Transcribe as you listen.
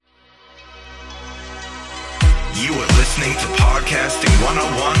You are listening to Podcasting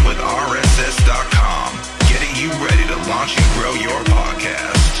 101 with RSS.com, getting you ready to launch and grow your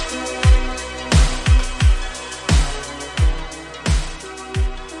podcast.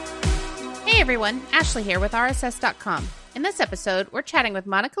 Hey everyone, Ashley here with RSS.com. In this episode, we're chatting with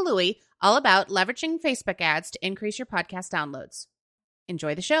Monica Louie all about leveraging Facebook ads to increase your podcast downloads.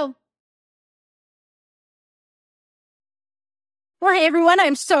 Enjoy the show. Well, hey everyone,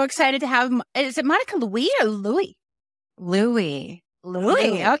 I'm so excited to have, is it Monica Louie or Louie? Louie.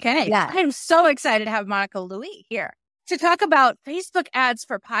 Louie, okay. Yeah. I'm so excited to have Monica Louie here to talk about Facebook ads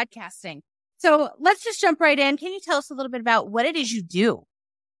for podcasting. So let's just jump right in. Can you tell us a little bit about what it is you do?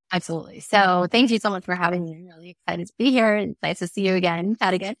 Absolutely. So thank you so much for having me. I'm really excited to be here. It's nice to see you again,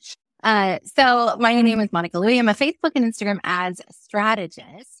 chat again. So my name is Monica Louie. I'm a Facebook and Instagram ads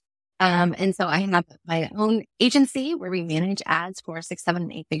strategist. And so I have my own agency where we manage ads for 6, 7,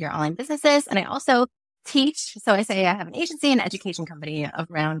 and 8-figure online businesses. And I also teach. So I say I have an agency and education company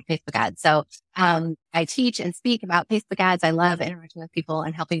around Facebook ads. So, I teach and speak about Facebook ads. I love interacting with people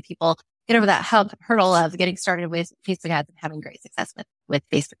and helping people get over that hurdle of getting started with Facebook ads and having great success with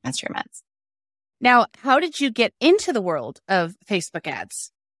Facebook and Instagram ads. Now, how did you get into the world of Facebook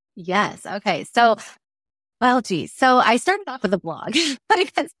ads? Yes. Okay. So, well, geez. So I started off with a blog.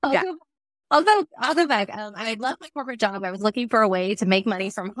 I'll go back. I left my corporate job. I was looking for a way to make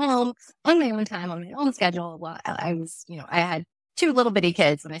money from home on my own time, on my own schedule. Well, I was, I had 2 little bitty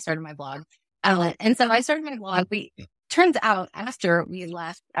kids when I started my blog. And so I started my blog. Turns out after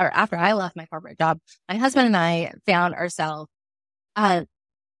I left my corporate job, my husband and I found ourselves,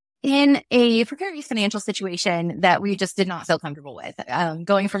 in a precarious financial situation that we just did not feel comfortable with.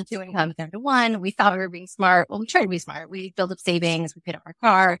 Going from 2 incomes down to 1, we thought we were being smart. Well, we tried to be smart. We built up savings. We paid off our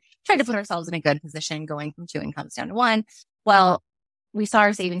car, tried to put ourselves in a good position going from 2 incomes down to 1. Well, we saw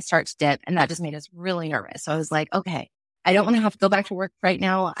our savings start to dip, and that just made us really nervous. So I was like, okay, I don't want to have to go back to work right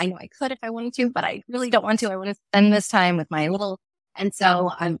now. I know I could if I wanted to, but I really don't want to. I want to spend this time with my little. And so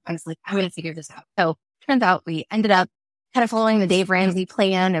I was like, I'm going to figure this out. So turns out we ended up kind of following the Dave Ramsey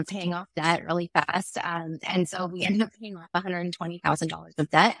plan of paying off debt really fast. And so we ended up paying off $120,000 of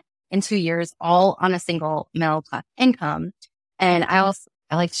debt in 2 years, all on a single middle class income. And I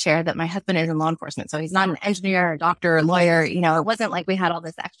like to share that my husband is in law enforcement. So he's not an engineer, a doctor, a lawyer. It wasn't like we had all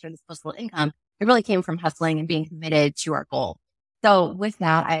this extra disposable income. It really came from hustling and being committed to our goal. So with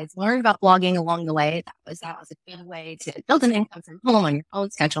that, I learned about blogging along the way. That was a good way to build an income from home on your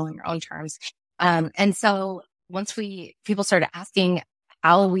own schedule, on your own terms. And so once people started asking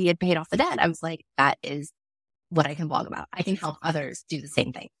how we had paid off the debt, I was like, that is what I can blog about. I can help others do the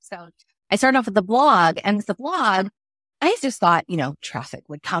same thing. So I started off with the blog, and with the blog, I just thought, traffic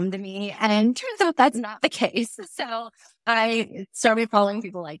would come to me, and turns out that's not the case. So I started following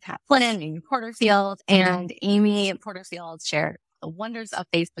people like Pat Flynn, Amy Porterfield, and Amy Porterfield shared the wonders of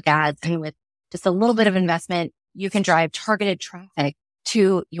Facebook ads. And with just a little bit of investment, you can drive targeted traffic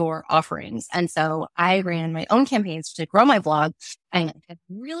to your offerings. And so I ran my own campaigns to grow my blog and had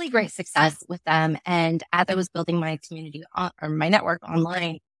really great success with them. And as I was building my community or my network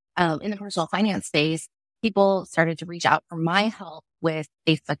online, in the personal finance space, people started to reach out for my help with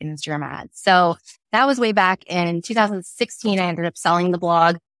Facebook and Instagram ads. So that was way back in 2016. I ended up selling the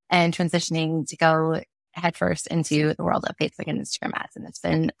blog and transitioning to go headfirst into the world of Facebook and Instagram ads. And it's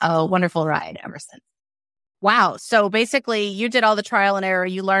been a wonderful ride ever since. Wow. So basically you did all the trial and error,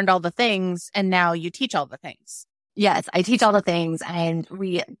 you learned all the things, and now you teach all the things. Yes, I teach all the things and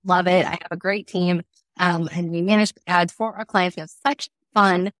we love it. I have a great team, and we manage ads for our clients. We have such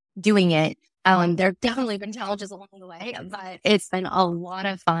fun doing it. There have definitely been challenges along the way, but it's been a lot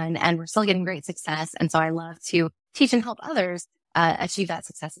of fun and we're still getting great success. And so I love to teach and help others achieve that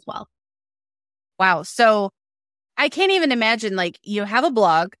success as well. Wow. So I can't even imagine, like, you have a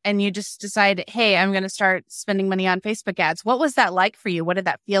blog and you just decide, hey, I'm going to start spending money on Facebook ads. What was that like for you? What did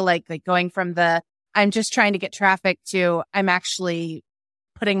that feel like going from I'm just trying to get traffic to I'm actually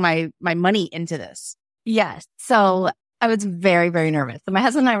putting my money into this? Yes. So I was very, very nervous. So my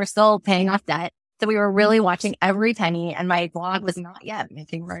husband and I were still paying off debt. So we were really watching every penny, and my blog was not yet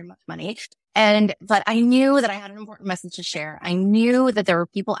making very much money. But I knew that I had an important message to share. I knew that there were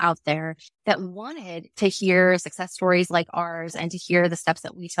people out there that wanted to hear success stories like ours and to hear the steps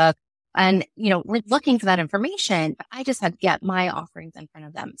that we took. And, we're looking for that information, but I just had to get my offerings in front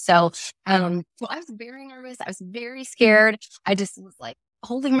of them. So, I was very nervous. I was very scared. I just was like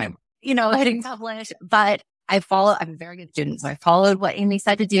holding my, hitting publish, but I'm a very good student. So I followed what Amy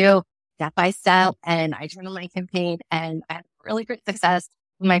said to do step by step, and I turned on my campaign and I had really great success.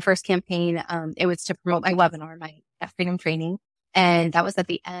 My first campaign, it was to promote my webinar, my freedom training. And that was at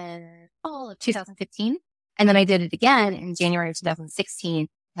the fall of 2015. And then I did it again in January of 2016,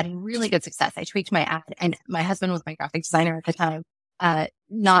 had really good success. I tweaked my ad, and my husband was my graphic designer at the time.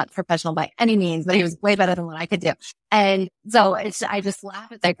 Not professional by any means, but he was way better than what I could do. And so I just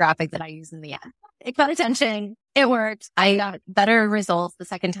laugh at that graphic that I used in the ad. It got attention. It worked. I got better results the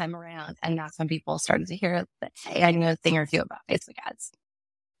second time around. And that's when people started to hear that, hey, I know a thing or two about Facebook ads.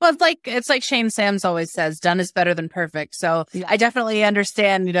 Well, it's like Shane Sams always says, done is better than perfect. So Yeah. I definitely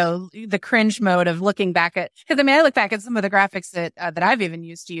understand, the cringe mode of looking back at, because I look back at some of the graphics that I've even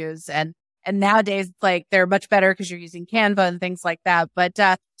used to use, and nowadays, like, they're much better because you're using Canva and things like that. But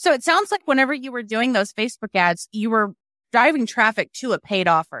so it sounds like whenever you were doing those Facebook ads, you were driving traffic to a paid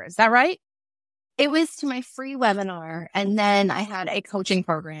offer. Is that right? It was to my free webinar. And then I had a coaching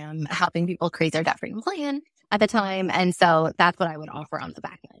program helping people create their debt-free plan at the time. And so that's what I would offer on the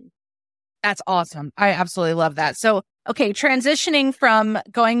back end. That's awesome. I absolutely love that. So, okay, transitioning from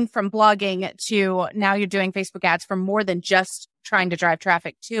going from blogging to now you're doing Facebook ads for more than just trying to drive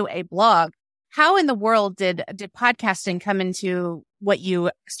traffic to a blog. How in the world did podcasting come into what you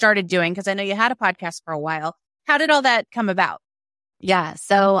started doing? Because I know you had a podcast for a while. How did all that come about? Yeah.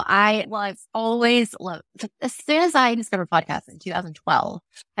 So I've always loved, as soon as I discovered podcasts in 2012,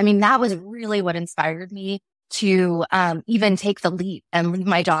 that was really what inspired me to even take the leap and leave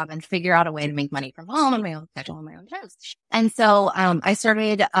my job and figure out a way to make money from home on my own schedule on my own terms. And so I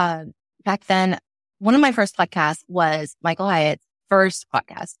started back then. One of my first podcasts was Michael Hyatt's first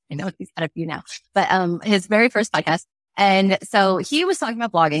podcast. I know he's had a few now, but his very first podcast. And so he was talking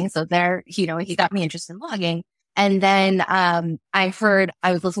about blogging. So there, he got me interested in blogging. And then I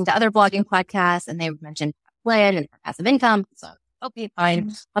was listening to other blogging podcasts, and they would mention plan and passive income. So, okay,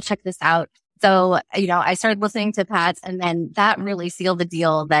 fine, I'll check this out. So, I started listening to Pat's, and then that really sealed the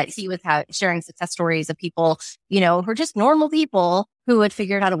deal that he was sharing success stories of people, who are just normal people who had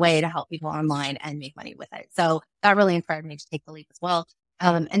figured out a way to help people online and make money with it. So that really inspired me to take the leap as well.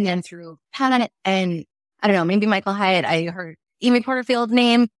 And then through Pat and I don't know, maybe Michael Hyatt, I heard Amy Porterfield's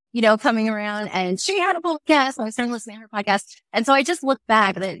name, coming around, and she had a podcast. So I started listening to her podcast. And so I just looked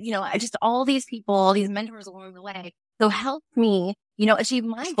back that, all these people, all these mentors along the way, so helped me, achieve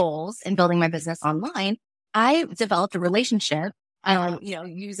my goals in building my business online. I developed a relationship,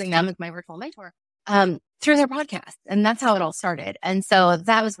 using them as my virtual mentor, through their podcast. And that's how it all started. And so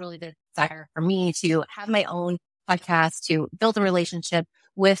that was really the desire for me to have my own podcast, to build a relationship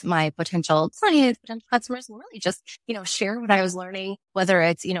with my potential clients, potential customers, and really just, share what I was learning, whether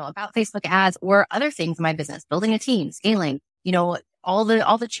it's, about Facebook ads or other things in my business, building a team, scaling, all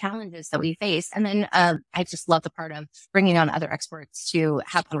the challenges that we face. And then, I just love the part of bringing on other experts to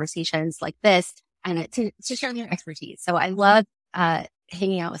have conversations like this and to share their expertise. So I love,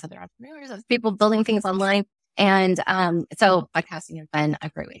 hanging out with other entrepreneurs, other people building things online. And, so podcasting has been a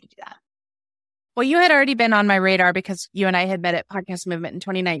great way to do that. Well, you had already been on my radar because you and I had met at Podcast Movement in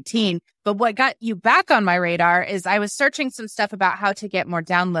 2019. But what got you back on my radar is I was searching some stuff about how to get more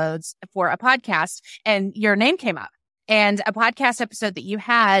downloads for a podcast, and your name came up. And a podcast episode that you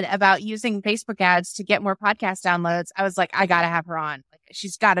had about using Facebook ads to get more podcast downloads, I was like, I got to have her on. Like,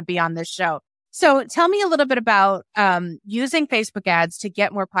 she's got to be on this show. So tell me a little bit about using Facebook ads to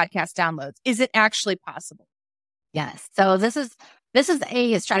get more podcast downloads. Is it actually possible? Yes. So this is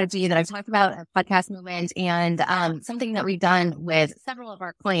a strategy that I've talked about at Podcast Movement, and something that we've done with several of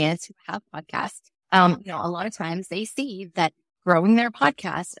our clients who have podcasts. A lot of times they see that growing their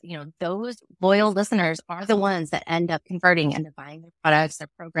podcast, those loyal listeners are the ones that end up converting into buying their products, their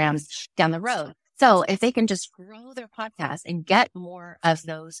programs down the road. So if they can just grow their podcast and get more of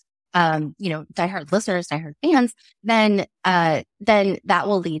those, diehard listeners, diehard fans, then that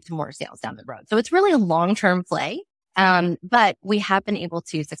will lead to more sales down the road. So it's really a long-term play. But we have been able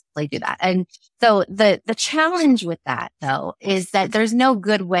to successfully do that. And so the challenge with that, though, is that there's no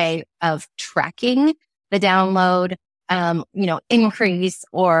good way of tracking the download, increase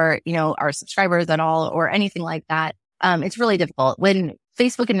or, our subscribers at all or anything like that. It's really difficult when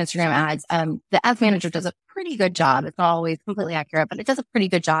Facebook and Instagram ads, the ads manager does a pretty good job. It's not always completely accurate, but it does a pretty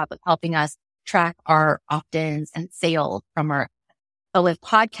good job of helping us track our opt-ins and sales from our. But with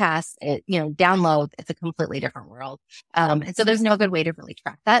podcasts, download, it's a completely different world. And so there's no good way to really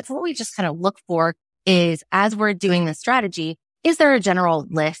track that. So what we just kind of look for is, as we're doing this strategy, is there a general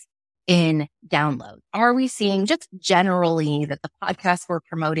lift in download? Are we seeing just generally that the podcast we're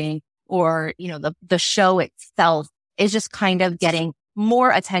promoting or, the show itself is just kind of getting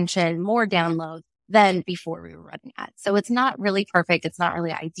more attention, more downloads than before we were running ads? So it's not really perfect. It's not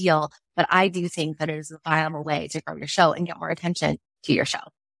really ideal, but I do think that it is a viable way to grow your show and get more attention to your show.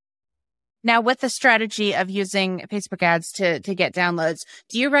 Now, with the strategy of using Facebook ads to get downloads,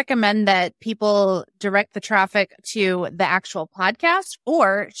 do you recommend that people direct the traffic to the actual podcast,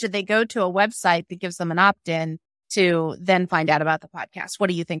 or should they go to a website that gives them an opt-in to then find out about the podcast? What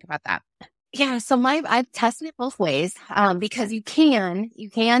do you think about that? Yeah. So I've tested it both ways, because you can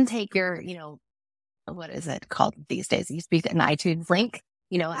take your, what is it called these days? You speak an iTunes link,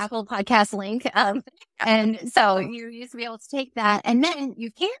 Apple Podcast link. And so you used to be able to take that, and then you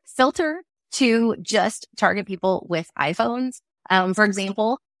can filter to just target people with iPhones, for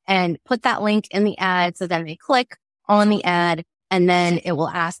example, and put that link in the ad. So then they click on the ad, and then it will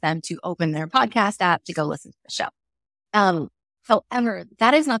ask them to open their podcast app to go listen to the show. However,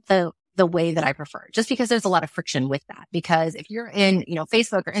 that is not the way that I prefer, just because there's a lot of friction with that. Because if you're in,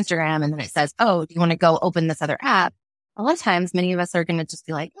 Facebook or Instagram, and then it says, oh, do you want to go open this other app? A lot of times, many of us are going to just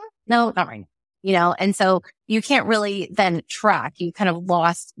be like, no, not right now. And so you can't really then track. You kind of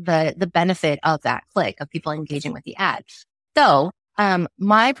lost the benefit of that click, of people engaging with the ad. So,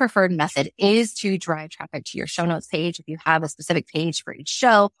 my preferred method is to drive traffic to your show notes page. If you have a specific page for each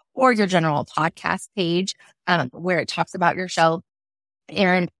show, or your general podcast page, where it talks about your show,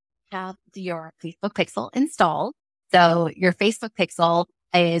 and have your Facebook pixel installed. So your Facebook pixel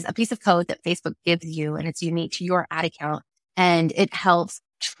is a piece of code that Facebook gives you, and it's unique to your ad account, and it helps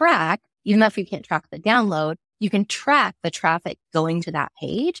track. Even though if you can't track the download, you can track the traffic going to that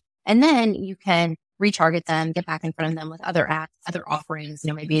page, and then you can retarget them, get back in front of them with other ads, other offerings.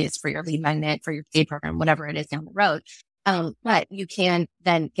 Maybe it's for your lead magnet, for your paid program, whatever it is down the road. But you can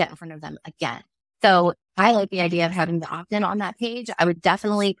then get in front of them again. So I like the idea of having the opt-in on that page. I would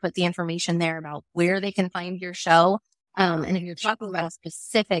definitely put the information there about where they can find your show. And if you're talking about a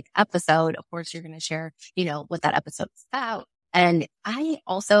specific episode, of course, you're going to share, what that episode is about. And I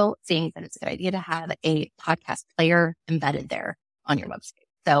also think that it's a good idea to have a podcast player embedded there on your website.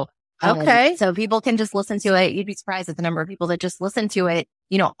 So, Okay. So people can just listen to it. You'd be surprised at the number of people that just listen to it,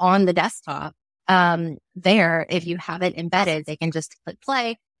 on the desktop. There, if you have it embedded, they can just click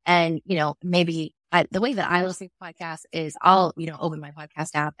play, and, maybe the way that I listen to podcasts is I'll, open my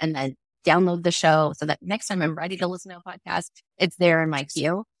podcast app and then download the show, so that next time I'm ready to listen to a podcast, it's there in my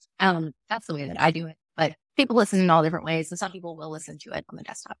queue. That's the way that I do it. But people listen in all different ways. So some people will listen to it on the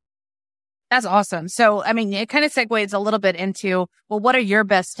desktop. That's awesome. So, it kind of segues a little bit into, well, what are your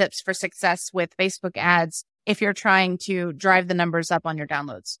best tips for success with Facebook ads if you're trying to drive the numbers up on your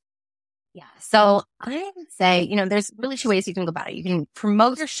downloads? Yeah. So I would say, there's really two ways you can go about it. You can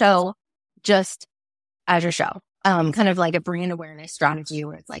promote your show just as your show, kind of like a brand awareness strategy,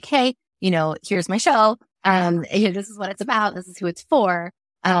 where it's like, hey, here's my show. This is what it's about. This is who it's for.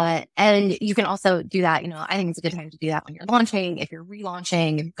 And you can also do that. I think it's a good time to do that when you're launching, if you're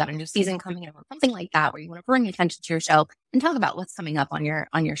relaunching, if you've got a new season coming in, or something like that, where you want to bring attention to your show and talk about what's coming up on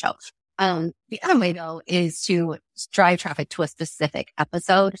your show. The other way, though, is to drive traffic to a specific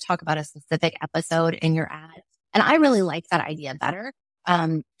episode, talk about a specific episode in your ad. And I really like that idea better,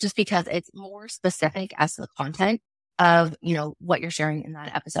 just because it's more specific as to the content of, what you're sharing in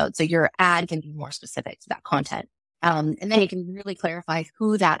that episode. So your ad can be more specific to that content. And then you can really clarify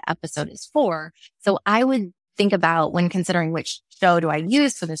who that episode is for. So I would think about, when considering which show do I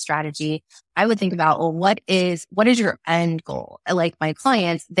use for this strategy, I would think about, well, what is your end goal? Like my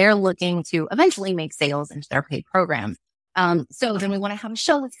clients, they're looking to eventually make sales into their paid program. So then we want to have a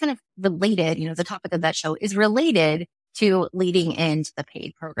show that's kind of related, the topic of that show is related to leading into the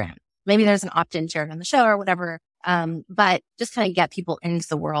paid program. Maybe there's an opt-in shared on the show or whatever. But just kind of get people into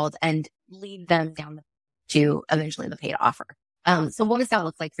the world and lead them down to eventually the paid offer. So what does that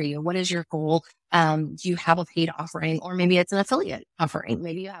look like for you? What is your goal? Do you have a paid offering, or maybe it's an affiliate offering?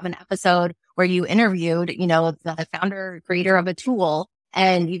 Maybe you have an episode where you interviewed, the founder, creator of a tool,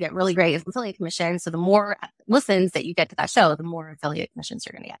 and you get really great affiliate commissions. So the more listens that you get to that show, the more affiliate commissions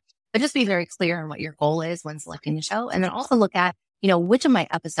you're going to get. But just be very clear on what your goal is when selecting the show. And then also look at, which of my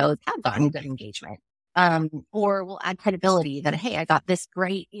episodes have gotten good engagement, or will add credibility that, hey, I got this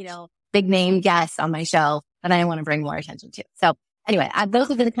great, big name guest on my show that I want to bring more attention to. So anyway, those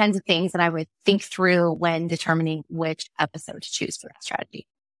are the kinds of things that I would think through when determining which episode to choose for that strategy.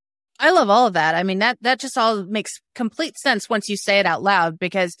 I love all of that. That just all makes complete sense once you say it out loud,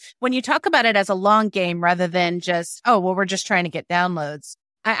 because when you talk about it as a long game rather than just, oh, well, we're just trying to get downloads,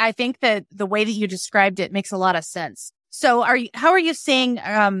 I think that the way that you described it makes a lot of sense. So how are you seeing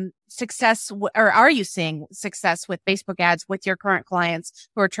success, or are you seeing success with Facebook ads with your current clients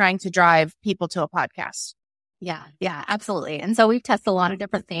who are trying to drive people to a podcast? Yeah, absolutely. And so we've tested a lot of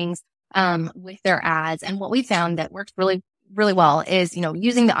different things with their ads. And what we found that works really, really well is,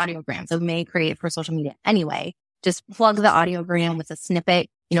 using the audiogram. So we may create for social media anyway. Just plug the audiogram with a snippet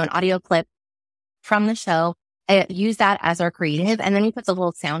an audio clip from the show, use that as our creative. And then we put the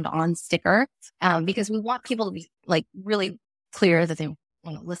little sound on sticker, because we want people to be like really clear that they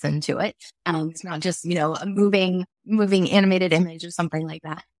want to listen to it. It's not just, a moving animated image or something like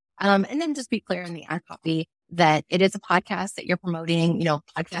that. And then just be clear in the ad copy that it is a podcast that you're promoting,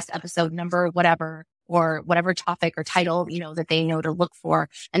 podcast episode number, whatever, or whatever topic or title, that they know to look for,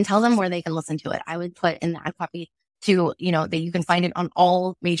 and tell them where they can listen to it. I would put in the ad copy to, that you can find it on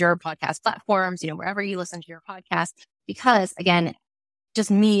all major podcast platforms, wherever you listen to your podcast. Because again, just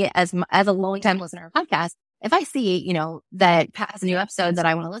me as a long time listener of podcasts, if I see, that Pat has a new episode that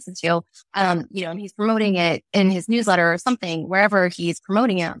I want to listen to, and he's promoting it in his newsletter or something, wherever he's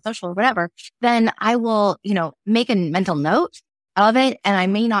promoting it on social or whatever, then I will, make a mental note of it. And I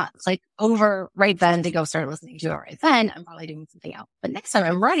may not click over right then to go start listening to it right then. I'm probably doing something else. But next time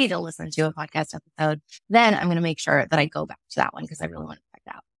I'm ready to listen to a podcast episode, then I'm going to make sure that I go back to that one because I really want to check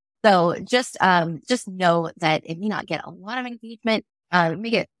it out. So just know that it may not get a lot of engagement. It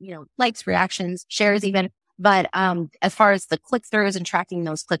may get, likes, reactions, shares even. But as far as the click-throughs and tracking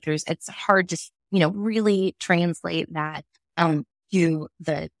those click-throughs, it's hard to, really translate that to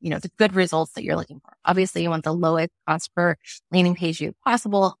the good results that you're looking for. Obviously, you want the lowest cost per landing page view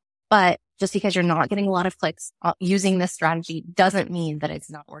possible, but just because you're not getting a lot of clicks using this strategy doesn't mean that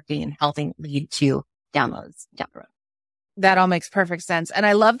it's not working and helping lead to downloads down the road. That all makes perfect sense. And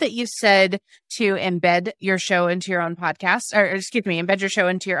I love that you said to embed your show into your own podcast, or excuse me, embed your show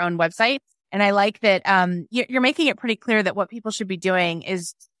into your own website. And I like that you're making it pretty clear that what people should be doing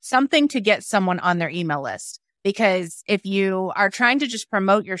is something to get someone on their email list. Because if you are trying to just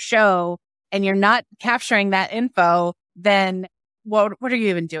promote your show and you're not capturing that info, then what are you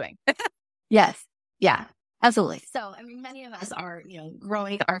even doing? Yes. Yeah, absolutely. So, many of us are,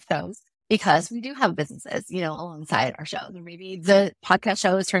 growing our shows because we do have businesses, alongside our shows. Or maybe the podcast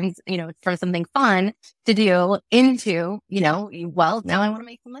shows turns, for something fun to do into, well, now I want to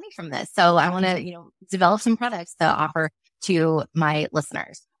make some money from this. So I want to, develop some products to offer to my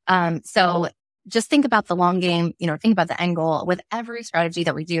listeners. So just think about the long game, think about the end goal. With every strategy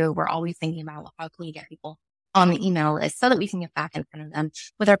that we do, we're always thinking about how can we get people on the email list so that we can get back in front of them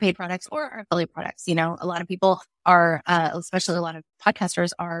with our paid products or our affiliate products. A lot of people are, especially a lot of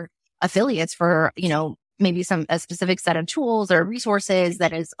podcasters are affiliates for, maybe a specific set of tools or resources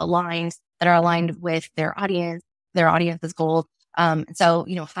that are aligned with their audience's goals. So,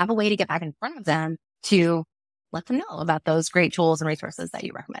 have a way to get back in front of them to let them know about those great tools and resources that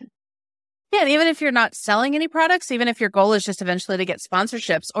you recommend. Yeah. And even if you're not selling any products, even if your goal is just eventually to get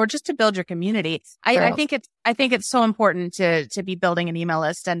sponsorships or just to build your community, I think it's so important to be building an email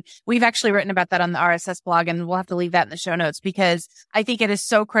list. And we've actually written about that on the RSS blog, and we'll have to leave that in the show notes because I think it is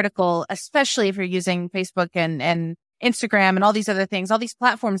so critical, especially if you're using Facebook and Instagram and all these other things, all these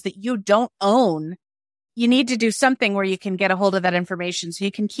platforms that you don't own. You need to do something where you can get a hold of that information so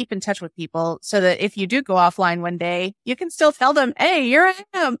you can keep in touch with people so that if you do go offline one day, you can still tell them, hey, here I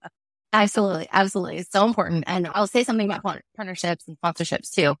am. Absolutely. Absolutely. It's so important. And I'll say something about partnerships and sponsorships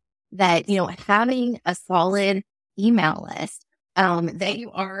too, that, having a solid email list, that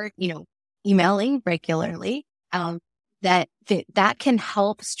you are, emailing regularly, that can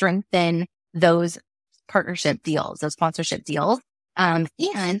help strengthen those partnership deals, those sponsorship deals. And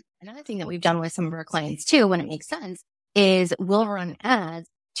another thing that we've done with some of our clients too, when it makes sense, is we'll run ads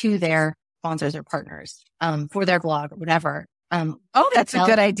to their sponsors or partners, for their blog or whatever. That's a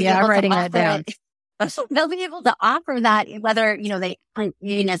good idea. I'm writing that down. They'll be able to offer that, whether, they put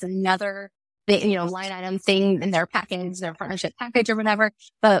in as another, line item thing in their package, their partnership package or whatever,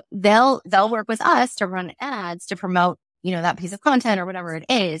 but they'll work with us to run ads to promote, that piece of content or whatever it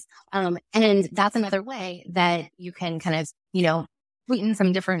is. And that's another way that you can kind of, sweeten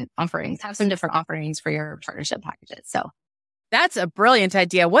some different offerings, have some different offerings for your partnership packages. So that's a brilliant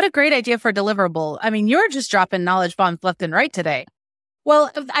idea. What a great idea for a deliverable. You're just dropping knowledge bombs left and right today.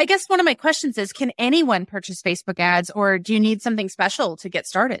 Well, I guess one of my questions is, can anyone purchase Facebook ads, or do you need something special to get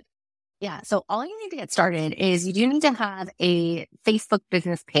started? Yeah. So all you need to get started is you do need to have a Facebook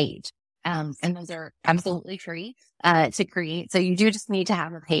business page. And those are absolutely free, to create. So you do just need to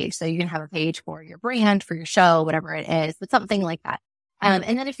have a page. So you can have a page for your brand, for your show, whatever it is, but something like that.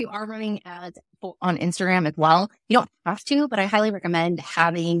 And then if you are running ads on Instagram as well, you don't have to, but I highly recommend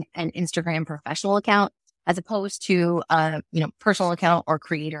having an Instagram professional account as opposed to, personal account or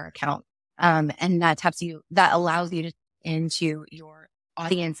creator account. And that allows you to into your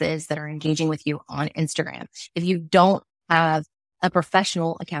audiences that are engaging with you on Instagram. If you don't have a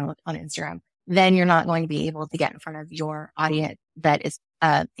professional account on Instagram, then you're not going to be able to get in front of your audience that is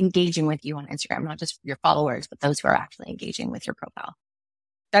engaging with you on Instagram, not just your followers, but those who are actually engaging with your profile.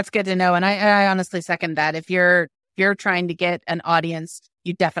 That's good to know. And I honestly second that. If you're trying to get an audience,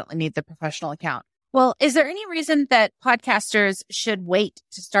 you definitely need the professional account. Well, is there any reason that podcasters should wait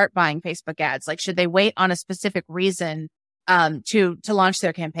to start buying Facebook ads? Like, should they wait on a specific reason to launch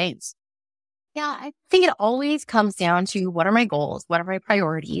their campaigns? Yeah, I think it always comes down to what are my goals? What are my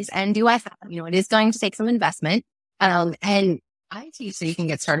priorities? And do I have, it is going to take some investment. And I teach so you can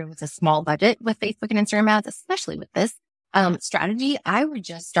get started with a small budget with Facebook and Instagram ads, especially with this strategy. I would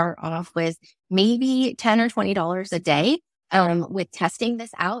just start off with maybe $10 or $20 a day with testing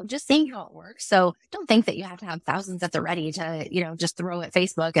this out, just seeing how it works. So don't think that you have to have thousands at the ready to, just throw at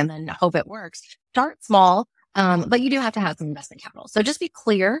Facebook and then hope it works. Start small. But you do have to have some investment capital. So just be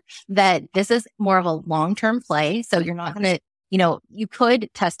clear that this is more of a long-term play. So you're not going to, you could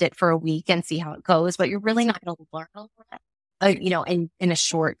test it for a week and see how it goes, but you're really not going to learn a lot, in a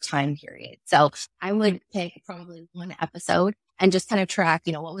short time period. So I would pick probably one episode and just kind of track,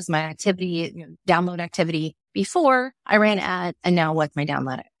 what was my activity, download activity before I ran ads, and now what's my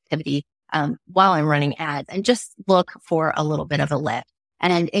download activity while I'm running ads, and just look for a little bit of a lift.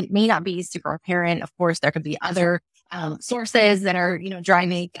 And it may not be super apparent. Of course, there could be other sources that are,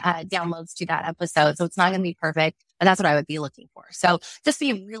 driving downloads to that episode. So it's not going to be perfect, but that's what I would be looking for. So just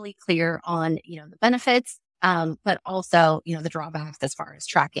be really clear on, the benefits, but also, the drawbacks as far as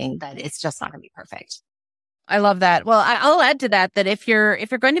tracking, that it's just not going to be perfect. I love that. Well, I'll add to that if you're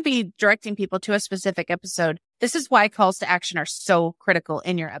going to be directing people to a specific episode, this is why calls to action are so critical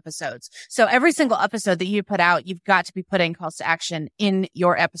in your episodes. So every single episode that you put out, you've got to be putting calls to action in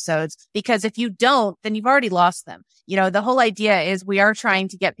your episodes, because if you don't, then you've already lost them. The whole idea is we are trying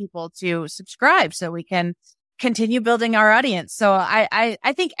to get people to subscribe so we can continue building our audience. So I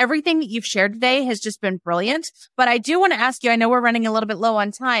think everything that you've shared today has just been brilliant, but I do want to ask you, I know we're running a little bit low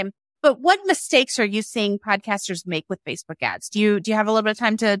on time, but what mistakes are you seeing podcasters make with Facebook ads? Do you have a little bit of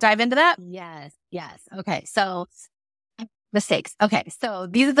time to dive into that? Yes. Okay. So mistakes. Okay. So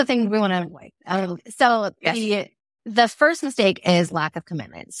these are the things we want to avoid. Yes. The first mistake is lack of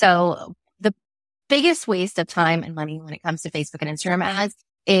commitment. So the biggest waste of time and money when it comes to Facebook and Instagram ads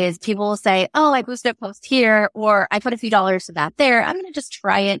is people will say, oh, I boosted a post here, or I put a few dollars to that there. I'm going to just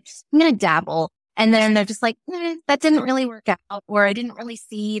try it. I'm going to dabble. And then they're just like, that didn't really work out, or I didn't really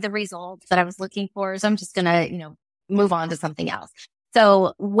see the results that I was looking for. So I'm just going to, move on to something else.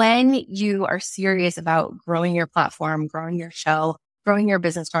 So when you are serious about growing your platform, growing your show, growing your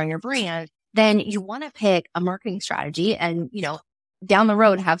business, growing your brand, then you want to pick a marketing strategy and, down the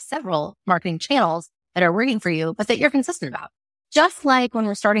road have several marketing channels that are working for you, but that you're consistent about. Just like when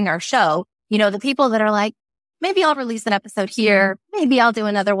we're starting our show, the people that are like, maybe I'll release an episode here, maybe I'll do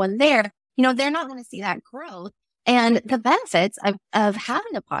another one there. They're not going to see that growth and the benefits of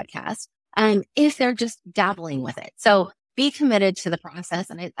having a podcast, if they're just dabbling with it. So be committed to the process.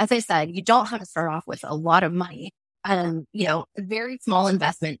 And as I said, you don't have to start off with a lot of money. A very small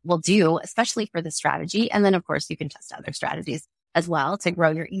investment will do, especially for this strategy. And then of course you can test other strategies as well to grow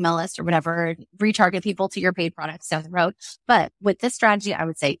your email list or whatever, retarget people to your paid products down the road. But with this strategy, I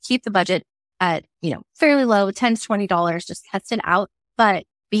would say keep the budget at, fairly low, $10 to $20, just test it out, but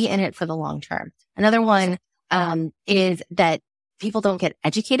be in it for the long term. Another one is that people don't get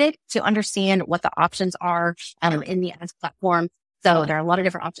educated to understand what the options are in the ads platform. So there are a lot of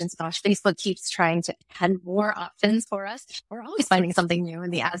different options. Gosh, Facebook keeps trying to add more options for us. We're always finding something new in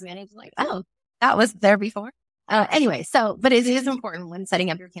the ads manager, like, oh, that was there before. But it is important when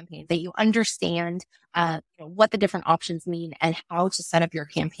setting up your campaign that you understand what the different options mean and how to set up your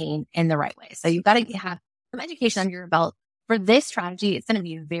campaign in the right way. So you've got to have some education under your belt. For this strategy, it's going to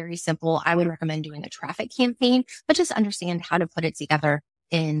be very simple. I would recommend doing a traffic campaign, but just understand how to put it together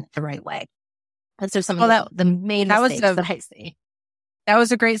in the right way. And so some of the main mistakes that I see. That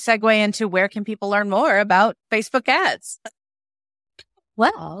was a great segue into where can people learn more about Facebook ads?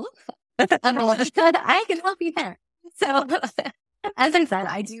 Well, I can help you there. So as I said,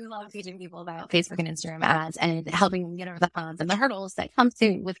 I do love teaching people about Facebook and Instagram ads and helping them get over the humps and the hurdles that come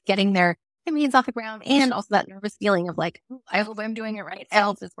with getting their campaigns off the ground, and also that nervous feeling of like, I hope I'm doing it right. I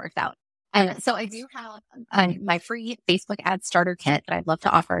hope this works out. And so I do have my free Facebook ad starter kit that I'd love to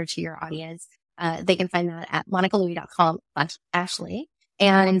offer to your audience. They can find that at monicalouie.com/Ashley.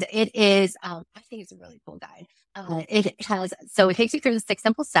 And it is, I think it's a really cool guide. It takes you through the 6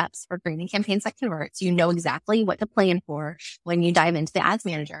 simple steps for creating campaigns that convert. So you know exactly what to plan for when you dive into the ads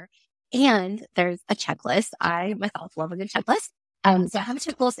manager. And there's a checklist. I myself love a good checklist. So I have a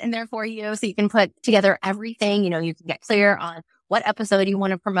checklist in there for you so you can put together everything. You can get clear on what episode you want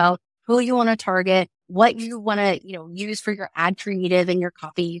to promote, who you want to target, what you want to, use for your ad creative and your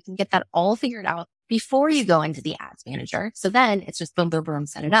copy. You can get that all figured out before you go into the ads manager. So then it's just boom, boom, boom,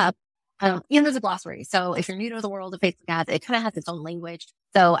 set it up. There's a glossary. So if you're new to the world of Facebook ads, it kind of has its own language.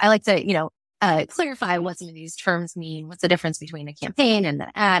 So I like to, clarify what some of these terms mean. What's the difference between a campaign and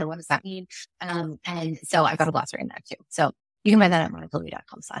an ad? What does that mean? And so I've got a glossary in that too. So you can find that at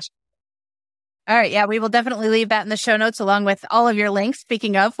monicalouie.com/. All right. Yeah, we will definitely leave that in the show notes along with all of your links.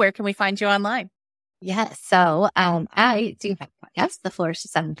 Speaking of, where can we find you online? Yes. So I do have a podcast, the Flourish to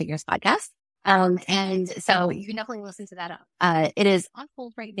Seven Figures podcast. And so you can definitely listen to that. It is on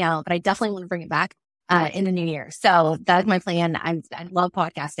hold right now, but I definitely want to bring it back in the new year. So that's my plan. I love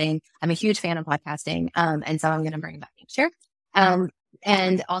podcasting. I'm a huge fan of podcasting. And so I'm going to bring it back next year.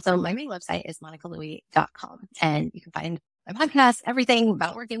 And also my main website is monicalouie.com, and you can find my podcast, everything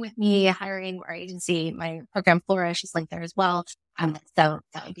about working with me, hiring our agency, my program Flourish is linked there as well. So that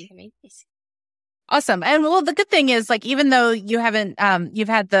would be amazing. Awesome. And well, the good thing is, like, even though you haven't, you've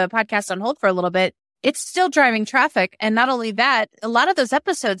had the podcast on hold for a little bit, it's still driving traffic. And not only that, a lot of those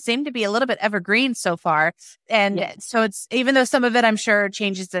episodes seem to be a little bit evergreen so far. And so it's, even though some of it, I'm sure,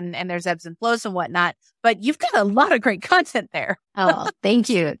 changes and there's ebbs and flows and whatnot, but you've got a lot of great content there. Oh, thank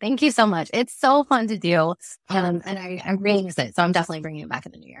you. Thank you so much. It's so fun to do. And I really miss it. So I'm definitely bringing it back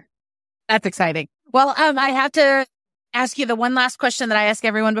in the new year. That's exciting. Well, I have to ask you the one last question that I ask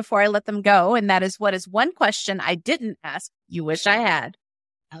everyone before I let them go. And that is, what is one question I didn't ask you wish I had?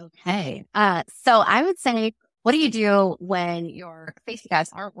 Okay. So I would say, what do you do when your Facebook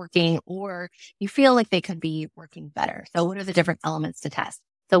ads aren't working or you feel like they could be working better? So what are the different elements to test?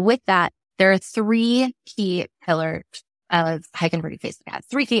 So with that, there are 3 key pillars of high converting Facebook ads,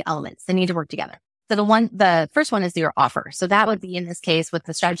 3 key elements that need to work together. So the first one is your offer. So that would be, in this case, with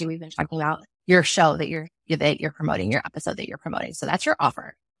the strategy we've been talking about, your show that you're promoting, your episode that you're promoting. So that's your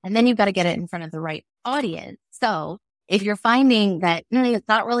offer. And then you've got to get it in front of the right audience. So if you're finding that it's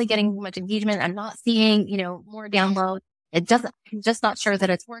not really getting much engagement, I'm not seeing, more download, I'm just not sure that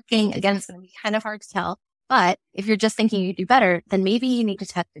it's working. Again, it's going to be kind of hard to tell. But if you're just thinking you do better, then maybe you need to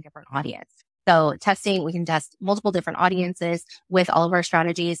test a different audience. So we can test multiple different audiences with all of our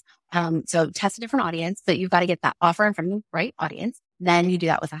strategies. So test a different audience, but you've got to get that offer in front of the right audience. Then you do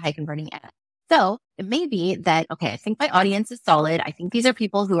that with a high converting ad. So it may be that, okay, I think my audience is solid. I think these are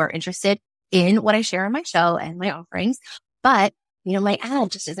people who are interested in what I share on my show and my offerings, but my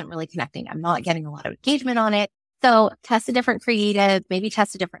ad just isn't really connecting. I'm not getting a lot of engagement on it. So test a different creative, maybe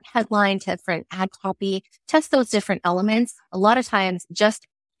test a different headline, different ad copy, test those different elements. A lot of times just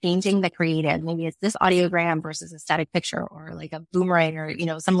changing the creative, maybe it's this audiogram versus a static picture or like a boomerang or,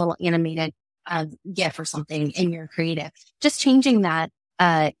 some little animated GIF or something in your creative. Just changing that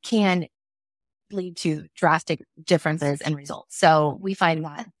can lead to drastic differences in results. So we find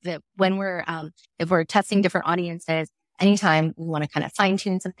that when if we're testing different audiences, anytime we want to kind of fine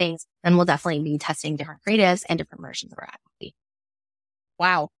tune some things, then we'll definitely be testing different creatives and different versions of our ad copy.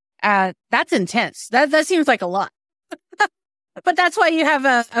 Wow. That's intense. That seems like a lot, but that's why you have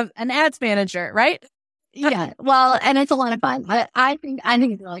an ads manager, right? Yeah. Well, and it's a lot of fun. I think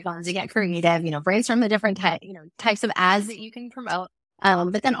it's really fun to get creative, brainstorm the different types of ads that you can promote.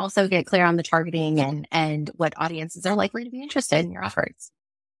 But then also get clear on the targeting and what audiences are likely to be interested in your efforts.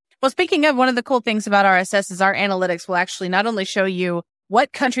 Well, speaking of, one of the cool things about RSS is our analytics will actually not only show you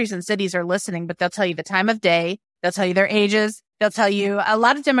what countries and cities are listening, but they'll tell you the time of day. They'll tell you their ages. They'll tell you a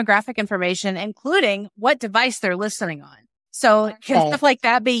lot of demographic information, including what device they're listening on. So can stuff like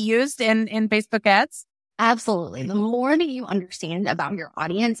that be used in Facebook ads? Absolutely. The more that you understand about your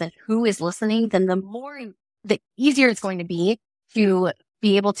audience and who is listening, then the easier it's going to be to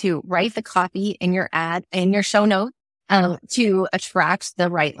be able to write the copy in your ad, in your show notes, to attract the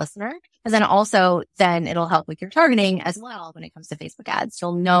right listener. And then it'll help with your targeting as well when it comes to Facebook ads.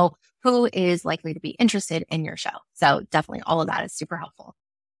 You'll know who is likely to be interested in your show. So definitely all of that is super helpful.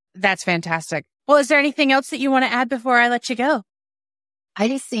 That's fantastic. Well, is there anything else that you want to add before I let you go? I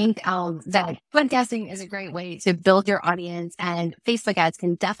just think that podcasting is a great way to build your audience, and Facebook ads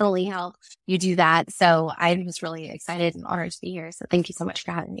can definitely help you do that. So I'm just really excited and honored to be here. So thank you so much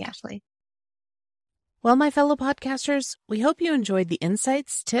for having me, Ashley. Well, my fellow podcasters, we hope you enjoyed the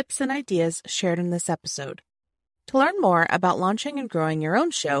insights, tips, and ideas shared in this episode. To learn more about launching and growing your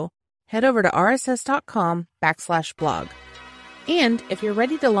own show, head over to rss.com/blog. And if you're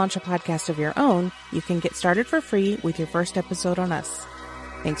ready to launch a podcast of your own, you can get started for free with your first episode on us.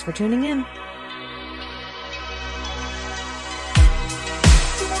 Thanks for tuning in.